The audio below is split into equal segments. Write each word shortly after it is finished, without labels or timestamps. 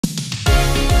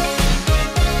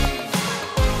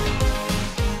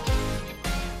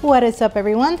what is up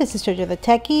everyone? This is JoJo the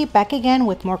Techie, back again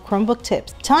with more Chromebook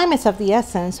tips. Time is of the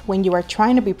essence when you are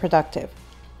trying to be productive.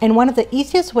 And one of the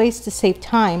easiest ways to save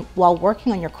time while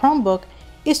working on your Chromebook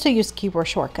is to use keyboard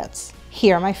shortcuts.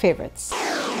 Here are my favorites.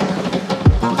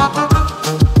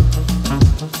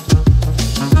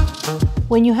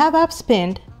 When you have apps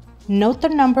pinned, note the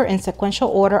number in sequential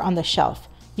order on the shelf.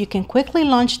 You can quickly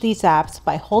launch these apps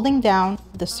by holding down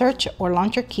the search or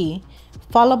launcher key,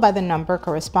 followed by the number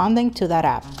corresponding to that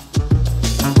app.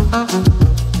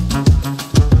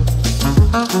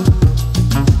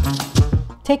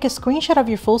 Take a screenshot of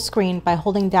your full screen by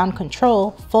holding down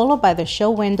Control, followed by the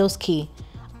Show Windows key.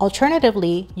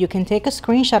 Alternatively, you can take a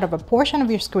screenshot of a portion of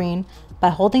your screen by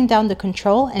holding down the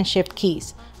Control and Shift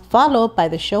keys, followed by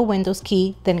the Show Windows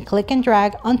key, then click and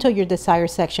drag until your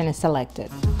desired section is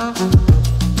selected.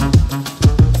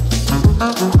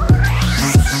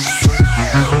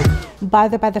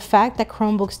 Bothered by the fact that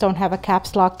Chromebooks don't have a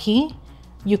caps lock key?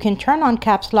 You can turn on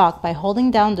caps lock by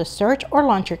holding down the search or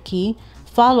launcher key,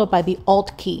 followed by the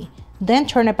Alt key, then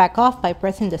turn it back off by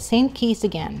pressing the same keys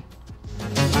again.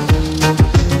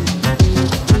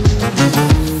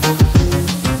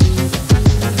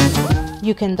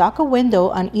 You can dock a window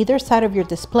on either side of your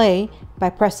display by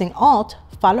pressing Alt,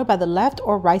 followed by the left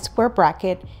or right square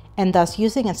bracket, and thus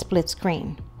using a split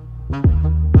screen.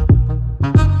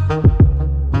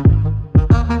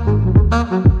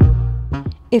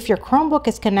 If your Chromebook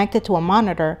is connected to a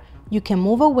monitor, you can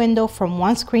move a window from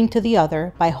one screen to the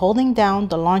other by holding down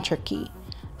the launcher key,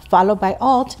 followed by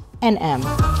Alt and M.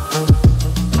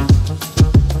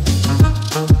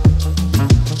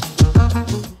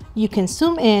 You can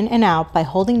zoom in and out by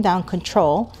holding down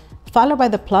Control, followed by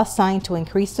the plus sign to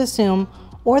increase the zoom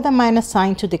or the minus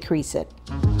sign to decrease it.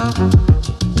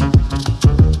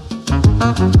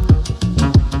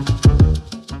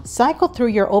 Cycle through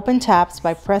your open tabs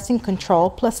by pressing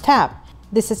Ctrl plus Tab.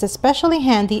 This is especially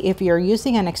handy if you are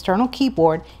using an external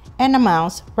keyboard and a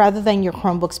mouse rather than your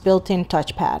Chromebook's built-in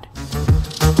touchpad.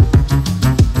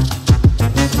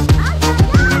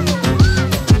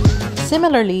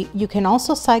 Similarly, you can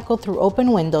also cycle through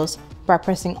open windows by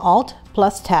pressing Alt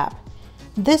plus Tab.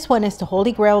 This one is the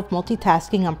holy grail of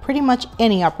multitasking on pretty much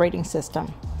any operating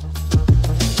system.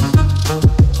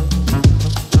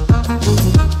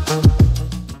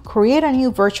 Create a new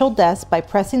virtual desk by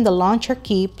pressing the launcher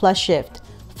key plus Shift,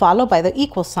 followed by the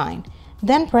equal sign.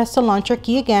 Then press the launcher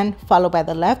key again, followed by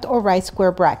the left or right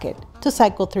square bracket to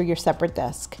cycle through your separate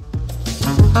desk.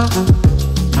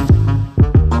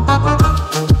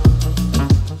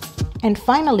 And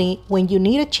finally, when you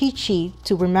need a cheat sheet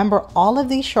to remember all of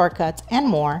these shortcuts and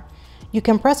more, you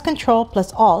can press Ctrl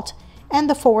plus Alt and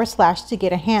the / to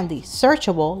get a handy,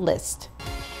 searchable list.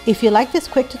 If you like this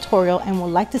quick tutorial and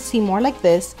would like to see more like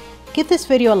this, give this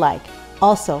video a like.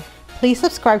 Also, please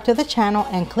subscribe to the channel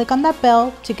and click on that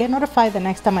bell to get notified the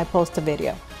next time I post a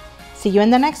video. See you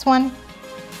in the next one.